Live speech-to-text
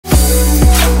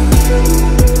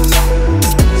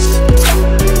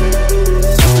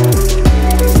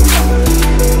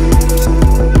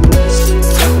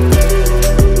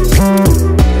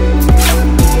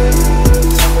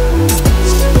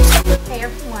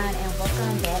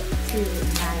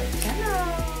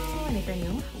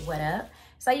What up?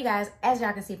 So you guys, as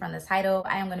y'all can see from the title,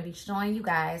 I am going to be showing you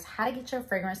guys how to get your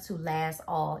fragrance to last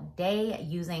all day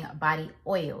using body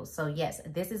oils. So yes,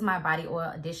 this is my body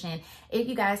oil edition. If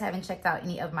you guys haven't checked out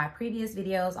any of my previous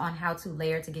videos on how to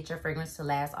layer to get your fragrance to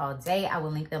last all day, I will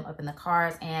link them up in the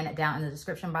cards and down in the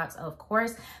description box, of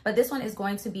course. But this one is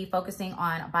going to be focusing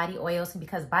on body oils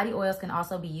because body oils can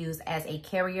also be used as a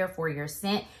carrier for your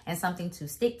scent and something to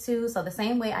stick to. So the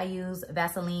same way I use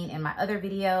Vaseline in my other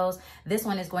videos, this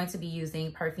one is going to be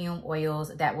using perfume oils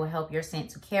that will help your scent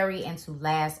to carry and to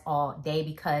last all day,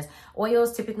 because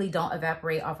oils typically don't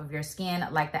evaporate off of your skin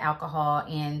like the alcohol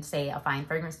in, say, a fine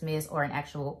fragrance mist or an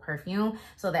actual perfume.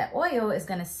 So that oil is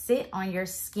going to sit on your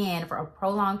skin for a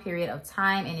prolonged period of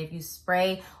time. And if you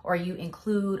spray or you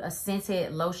include a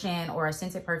scented lotion or a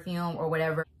scented perfume or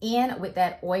whatever in with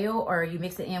that oil, or you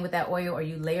mix it in with that oil, or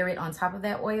you layer it on top of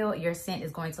that oil, your scent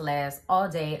is going to last all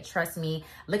day. Trust me.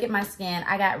 Look at my skin.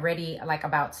 I got ready like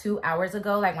about 2 hours ago.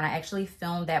 Like when I actually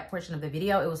filmed that portion of the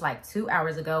video, it was like 2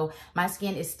 hours ago. My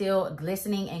skin is still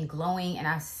glistening and glowing, and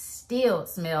I still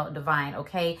smell divine.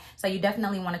 Okay, so you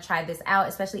definitely want to try this out,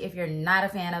 especially if you're not a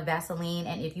fan of Vaseline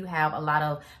and if you have a lot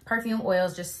of perfume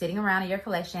oils just sitting around in your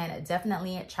collection.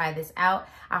 Definitely try this out.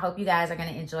 I hope you guys are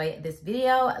going to enjoy this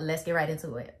video. Let's get right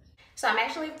into it. So I'm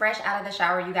actually fresh out of the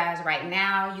shower, you guys, right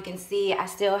now. You can see I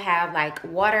still have like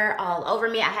water all over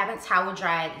me. I haven't towel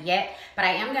dried yet, but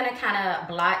I am gonna kind of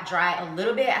blot dry a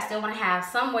little bit. I still wanna have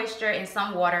some moisture and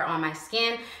some water on my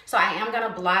skin. So I am gonna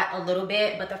blot a little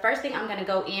bit, but the first thing I'm gonna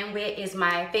go in with is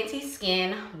my Fenty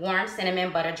Skin Warm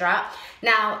Cinnamon Butter Drop.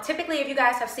 Now, typically, if you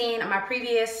guys have seen my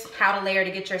previous how to layer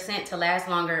to get your scent to last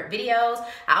longer videos,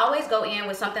 I always go in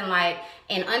with something like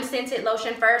an unscented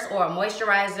lotion first, or a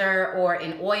moisturizer, or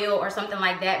an oil, or something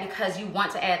like that, because you want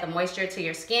to add the moisture to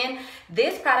your skin.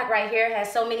 This product right here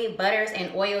has so many butters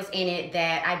and oils in it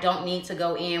that I don't need to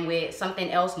go in with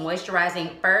something else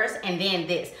moisturizing first and then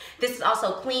this. This is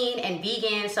also clean and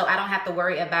vegan, so I don't have to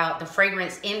worry about the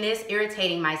fragrance in this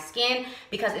irritating my skin,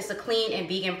 because it's a clean and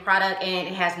vegan product and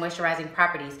it has moisturizing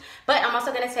properties. But I'm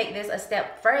also going to take this a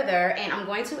step further, and I'm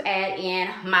going to add in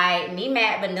my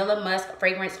MEEE Vanilla Musk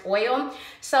Fragrance Oil.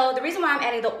 So the reason why I'm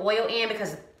adding the oil in,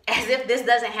 because as if this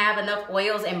doesn't have enough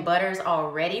oils and butters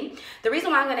already. The reason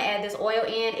why I'm going to add this oil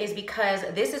in is because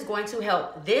this is going to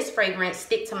help this fragrance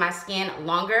stick to my skin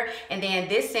longer, and then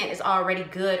this scent is already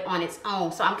good on its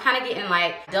own. So I'm kind of getting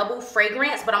like double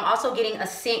fragrance, but I'm also getting a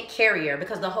scent carrier,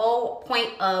 because the whole point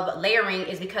of layering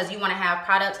is because you want to have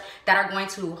products that are going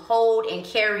to hold and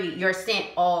carry your scent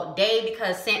all day,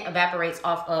 because scent evaporates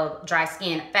off of dry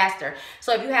skin faster.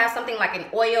 So if you have something like an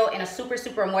oil and a super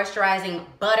moisturizing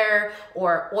butter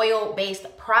or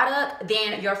oil-based product,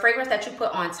 then your fragrance that you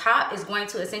put on top is going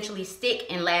to essentially stick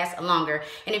and last longer.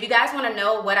 And if you guys want to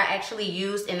know what I actually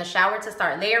used in the shower to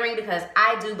start layering, because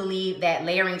I do believe that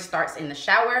layering starts in the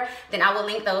shower, then I will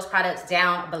link those products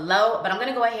down below. But I'm going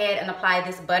to go ahead and apply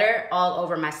this butter all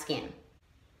over my skin.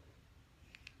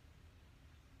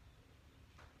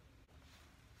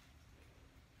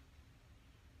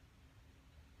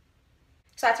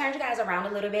 So I turned you guys around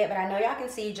a little bit, but I know y'all can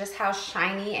see just how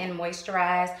shiny and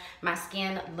moisturized my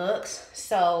skin looks.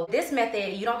 So this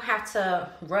method, you don't have to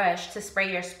rush to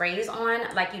spray your sprays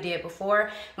on like you did before,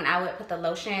 when I would put the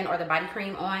lotion or the body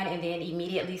cream on and then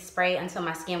immediately spray until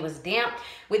my skin was damp.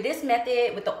 With this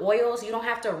method, with the oils, you don't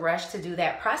have to rush to do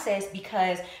that process,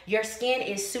 because your skin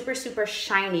is super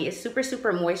shiny. It's super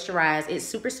moisturized. It's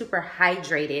super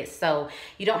hydrated. So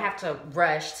you don't have to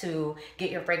rush to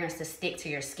get your fragrance to stick to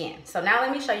your skin. So now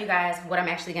let me show you guys what I'm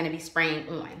actually going to be spraying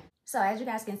on. So as you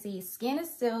guys can see, skin is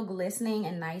still glistening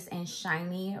and nice and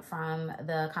shiny from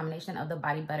the combination of the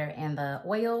body butter and the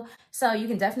oil. So you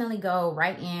can definitely go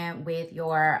right in with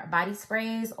your body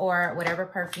sprays or whatever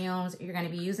perfumes you're going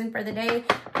to be using for the day.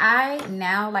 I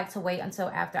now like to wait until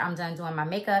after I'm done doing my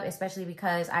makeup, especially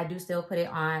because I do still put it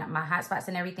on my hot spots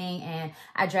and everything, and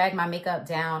I drag my makeup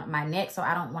down my neck, so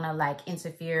I don't want to like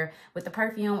interfere with the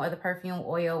perfume or the perfume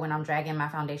oil when I'm dragging my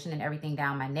foundation and everything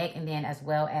down my neck, and then as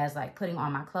well as like putting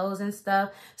on my clothes and stuff.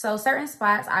 So certain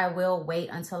spots I will wait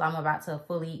until I'm about to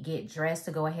fully get dressed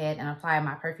to go ahead and apply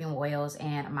my perfume oils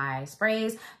and my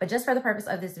sprays. But just for the purpose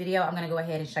of this video, I'm going to go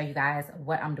ahead and show you guys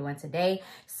what I'm doing today.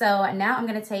 So now I'm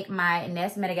going to take my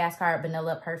Nest Madagascar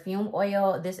Vanilla Perfume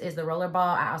Oil. This is the roller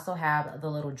ball. I also have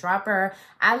the little dropper.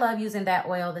 I love using that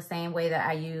oil the same way that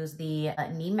I use the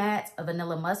MEEE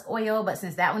Vanilla Musk Oil, but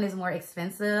since that one is more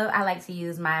expensive, I like to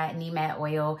use my MEEE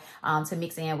oil to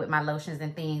mix in with my lotions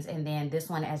and things, and then this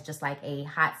one as just like a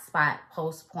hot spot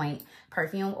post point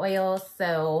perfume oil.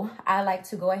 So I like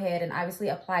to go ahead and obviously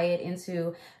apply it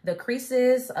into the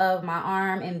creases of my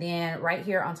arm, and then right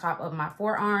here on top of my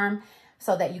forearm,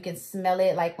 so that you can smell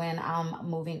it like when I'm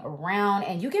moving around.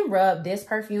 And you can rub this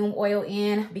perfume oil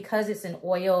in because it's an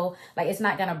oil, like it's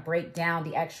not gonna break down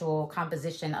the actual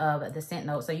composition of the scent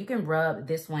note. So you can rub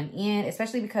this one in,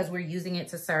 especially because we're using it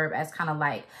to serve as kind of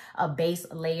like a base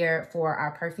layer for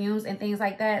our perfumes and things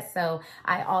like that. So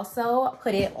I also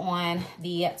put it on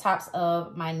the tops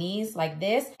of my knees like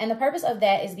this. And the purpose of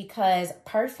that is because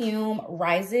perfume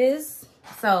rises.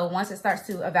 So once it starts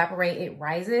to evaporate, it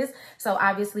rises. So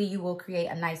obviously you will create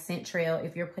a nice scent trail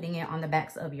if you're putting it on the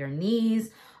backs of your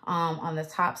knees, on the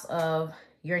tops of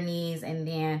your knees, and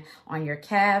then on your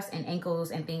calves and ankles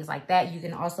and things like that. You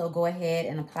can also go ahead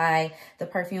and apply the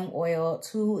perfume oil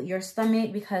to your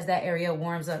stomach because that area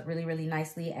warms up really, really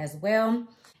nicely as well.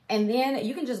 And then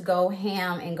you can just go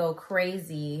ham and go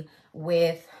crazy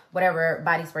with whatever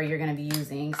body spray you're going to be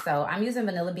using. So I'm using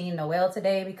Vanilla Bean Noel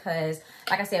today because,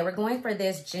 like I said, we're going for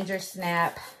this ginger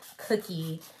snap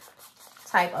cookie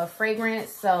type of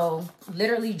fragrance. So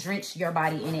literally drench your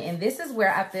body in it. And this is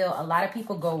where I feel a lot of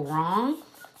people go wrong.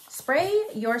 Spray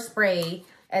your spray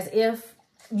as if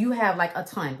you have like a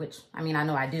ton, which I mean, I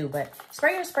know I do, but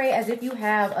spray your spray as if you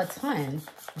have a ton.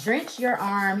 Drench your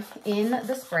arm in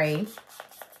the spray.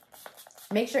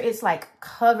 Make sure it's like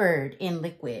covered in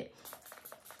liquid.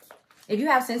 If you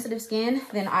have sensitive skin,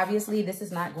 then obviously this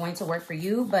is not going to work for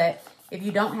you. But if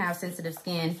you don't have sensitive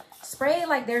skin, spray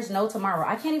like there's no tomorrow.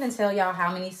 I can't even tell y'all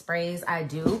how many sprays I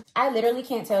do. I literally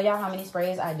can't tell y'all how many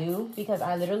sprays I do because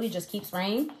I literally just keep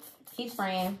spraying, keep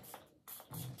spraying,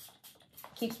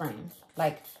 keep spraying.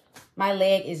 Like my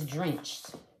leg is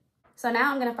drenched. So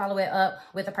now I'm going to follow it up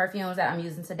with the perfumes that I'm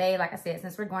using today. Like I said,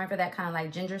 since we're going for that kind of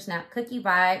like ginger snap cookie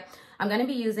vibe, I'm going to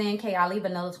be using Kayali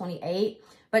Vanilla 28.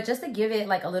 But just to give it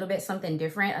like a little bit something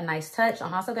different, a nice touch,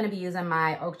 I'm also going to be using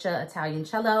my Okja Italian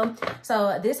Cello.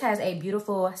 So this has a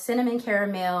beautiful cinnamon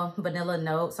caramel vanilla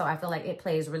note. So I feel like it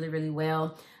plays really, really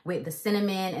well with the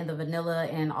cinnamon and the vanilla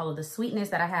and all of the sweetness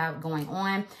that I have going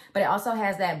on. But it also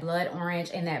has that blood orange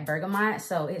and that bergamot.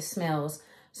 So it smells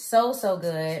so, so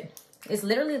good. It's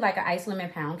literally like an ice lemon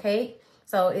pound cake.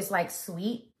 So it's like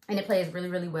sweet and it plays really,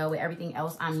 really well with everything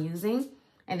else I'm using.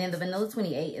 And then the Vanilla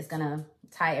 28 is going to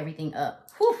tie everything up.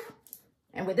 Whew.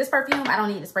 And with this perfume, I don't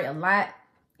need to spray a lot.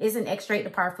 It's an extrait de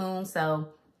parfum, so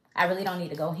I really don't need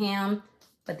to go ham.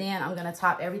 But then I'm going to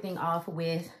top everything off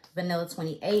with Vanilla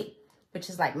 28, which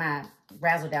is like my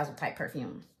razzle dazzle type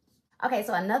perfume. Okay,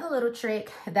 so another little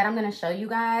trick that I'm going to show you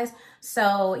guys.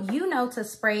 So you know to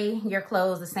spray your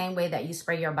clothes the same way that you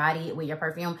spray your body with your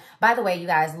perfume. By the way, you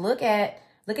guys, look at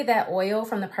that oil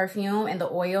from the perfume and the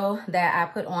oil that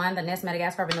I put on, the Nest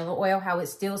Madagascar Vanilla Oil, how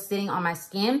it's still sitting on my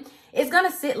skin. It's going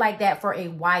to sit like that for a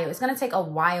while. It's going to take a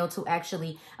while to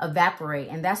actually evaporate.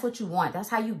 And that's what you want. That's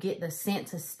how you get the scent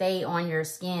to stay on your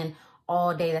skin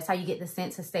all day. That's how you get the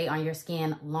scent to stay on your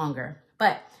skin longer.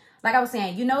 But like I was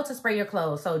saying, you know to spray your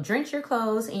clothes. So drench your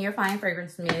clothes in your fine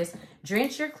fragrance mist.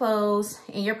 Drench your clothes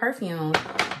in your perfume.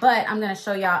 But I'm going to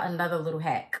show y'all another little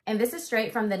hack. And this is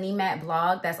straight from the MEEE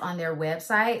blog that's on their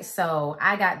website. So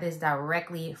I got this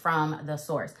directly from the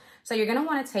source. So you're going to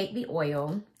want to take the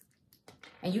oil.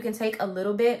 And you can take a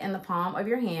little bit in the palm of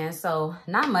your hand. So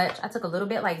not much. I took a little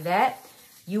bit like that.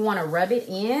 You want to rub it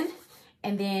in.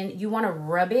 And then you want to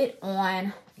rub it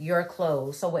on your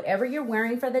clothes. So whatever you're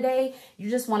wearing for the day,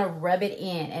 you just want to rub it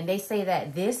in. And they say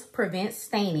that this prevents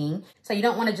staining. So you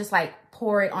don't want to just like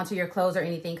pour it onto your clothes or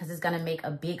anything because it's going to make a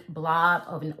big blob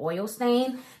of an oil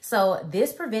stain. So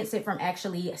this prevents it from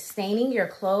actually staining your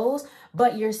clothes,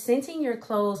 but you're scenting your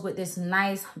clothes with this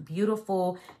nice,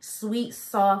 beautiful, sweet,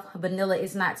 soft vanilla.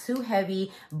 It's not too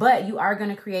heavy, but you are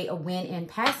going to create a win in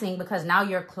passing because now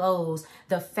your clothes,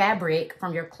 the fabric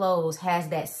from your clothes has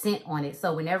that scent on it.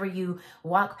 So whenever you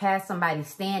walk past somebody,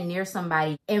 stand near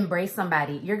somebody, embrace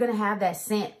somebody, you're going to have that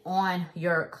scent on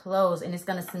your clothes and it's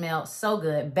going to smell so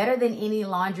good, better than any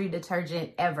laundry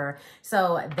detergent ever.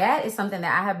 So that is something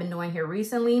that I have been doing here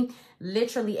recently.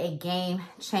 Literally a game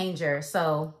changer.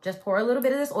 So just pour a little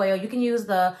bit of this oil. You can use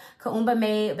the Kaumba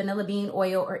Made Vanilla Bean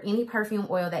Oil or any perfume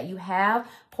oil that you have.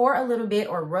 Pour a little bit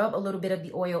or rub a little bit of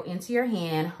the oil into your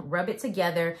hand, rub it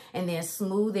together, and then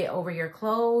smooth it over your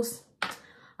clothes.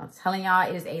 I'm telling y'all,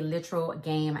 it is a literal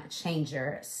game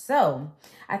changer. So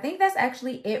I think that's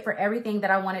actually it for everything that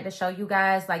I wanted to show you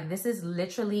guys. Like this is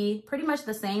literally pretty much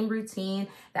the same routine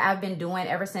that I've been doing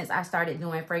ever since I started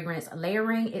doing fragrance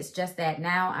layering. It's just that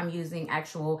now I'm using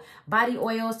actual body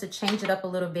oils to change it up a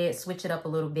little bit, switch it up a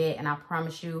little bit. And I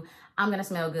promise you, I'm going to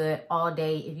smell good all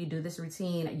day. If you do this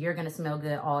routine, you're going to smell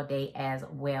good all day as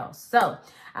well. So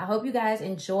I hope you guys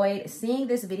enjoyed seeing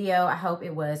this video. I hope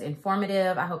it was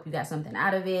informative. I hope you got something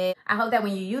out of it. I hope that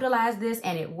when you utilize this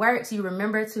and it works, you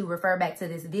remember to refer back to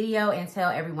this video and tell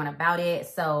everyone about it.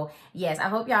 So yes, I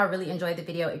hope y'all really enjoyed the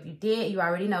video. If you did, you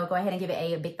already know, go ahead and give it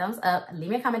a big thumbs up. Leave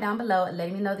me a comment down below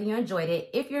letting me know that you enjoyed it.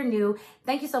 If you're new,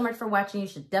 thank you so much for watching. You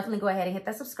should definitely go ahead and hit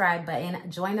that subscribe button,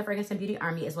 join the Fragrance and Beauty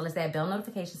Army, as well as that bell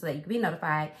notification so that you can be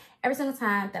notified every single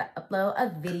time that I upload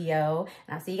a video.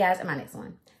 And I'll see you guys in my next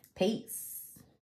one. Peace.